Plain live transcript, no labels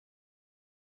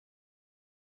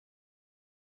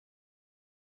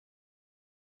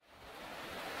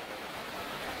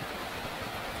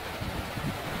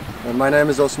My name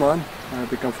is Osman. I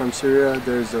come from Syria.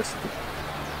 There's a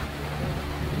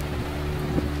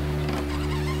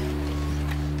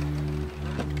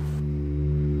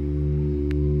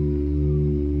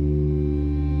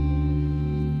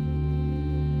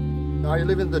I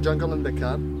live in the jungle in the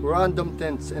camp. Random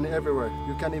tents in everywhere.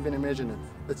 You can't even imagine it.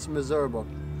 It's miserable.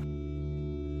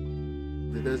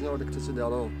 There's no electricity at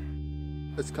all.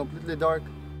 It's completely dark.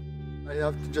 I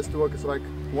have to just walk, it's like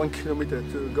 1 kilometer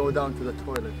to go down to the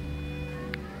toilet.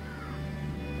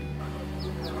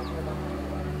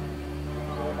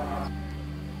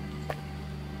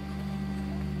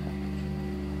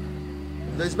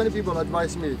 There's many people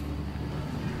advise me,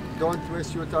 don't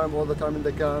waste your time all the time in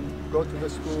the camp, go to the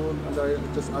school, and I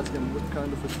just ask them what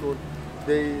kind of a school.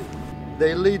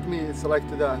 They lead me, it's like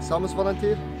to the Samos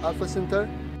Volunteer, Alpha Center.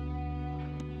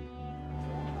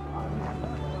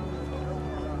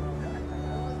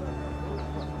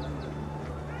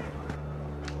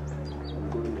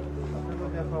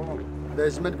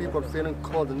 There's many people feeling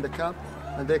cold in the camp,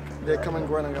 and they're coming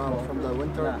running out from the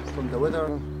winter, from the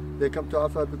weather. They come to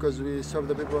Alpha because we serve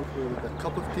the people with a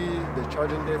cup of tea, they're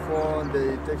charging their phone,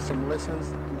 they take some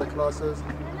lessons in the classes.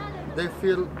 They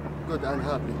feel good and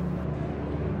happy.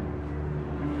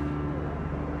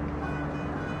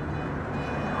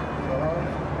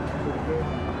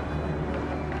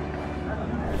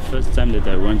 The first time that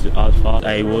I went to Alpha,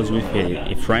 I was with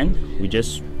a friend. We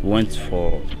just went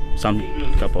for some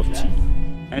cup of tea.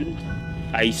 And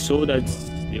I saw that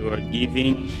they were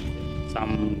giving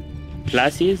some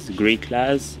classes, Greek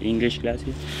class, English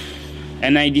classes,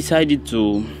 and I decided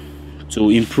to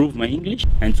improve my English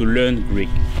and to learn Greek.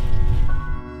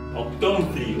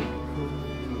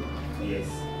 Yes.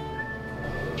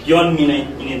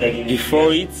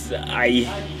 Before it,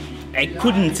 I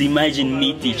couldn't imagine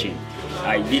me teaching.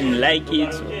 I didn't like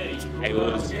it. I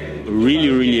was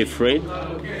really afraid.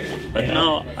 But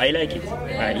now I like it.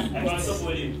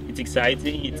 It's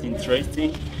exciting. It's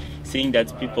interesting seeing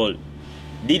that people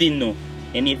didn't know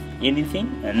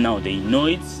anything, and now they know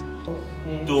it.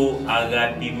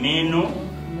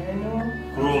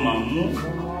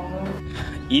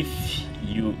 If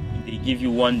they give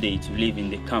you 1 day to live in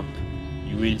the camp,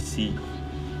 you will see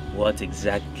what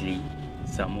exactly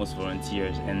Samos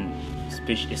Volunteers and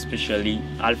especially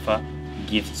Alpha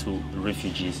give to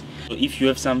refugees. So if you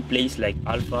have some place like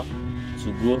Alpha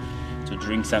to go to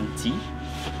drink some tea,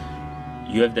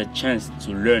 you have the chance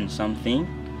to learn something,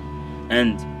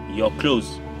 and your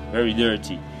clothes very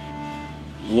dirty,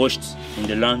 washed in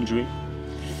the laundry.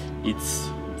 It's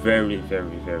very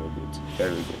good,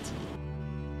 very good.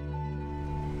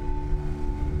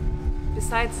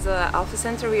 Besides the Alpha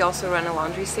Center, we also run a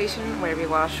laundry station where we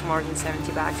wash more than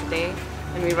 70 bags a day.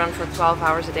 And we run for 12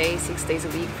 hours a day, 6 days a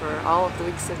week for all of the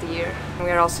weeks of the year. And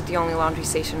we are also the only laundry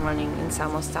station running in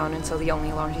Samos town, and so the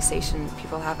only laundry station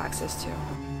people have access to.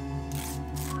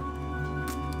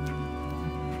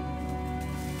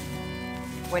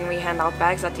 When we hand out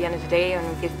bags at the end of the day and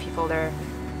we give people their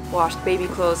washed baby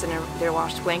clothes and their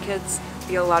washed blankets,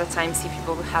 we a lot of times see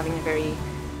people having a very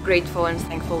grateful and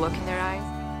thankful look in their eyes.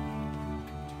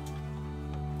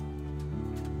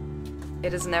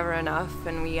 It is never enough,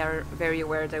 and we are very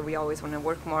aware that we always want to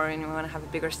work more and we want to have a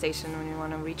bigger station and we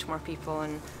want to reach more people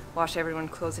and wash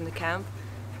everyone's clothes in the camp.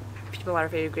 People are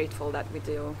very grateful that we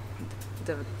do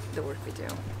the work we do.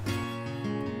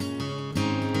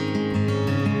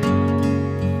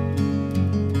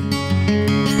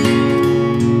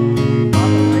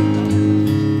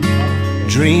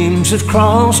 Dreams have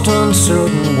crossed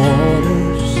uncertain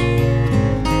waters,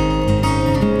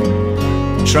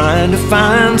 trying to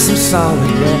find some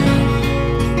solid ground.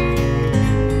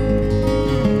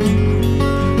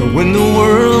 But when the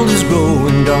world is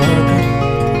growing darker,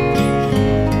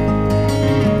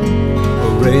 a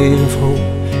ray of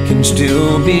hope can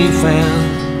still be found.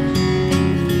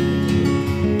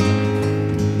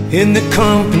 In the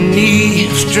company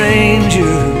of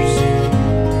strangers,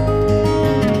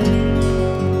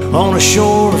 on a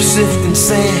shore of sifting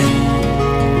sand,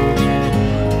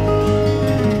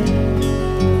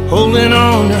 holding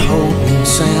on to hope in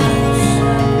Samos,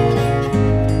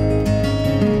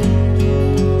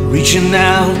 reaching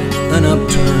out an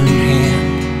upturned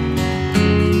hand.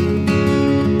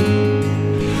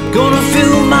 Gonna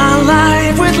fill my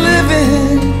life with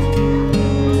living,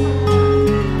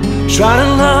 try to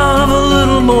love a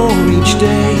little more each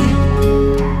day,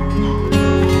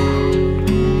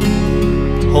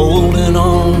 holding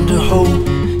on to hope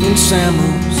in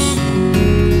Samos,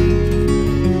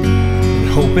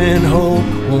 hoping hope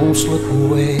won't slip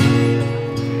away.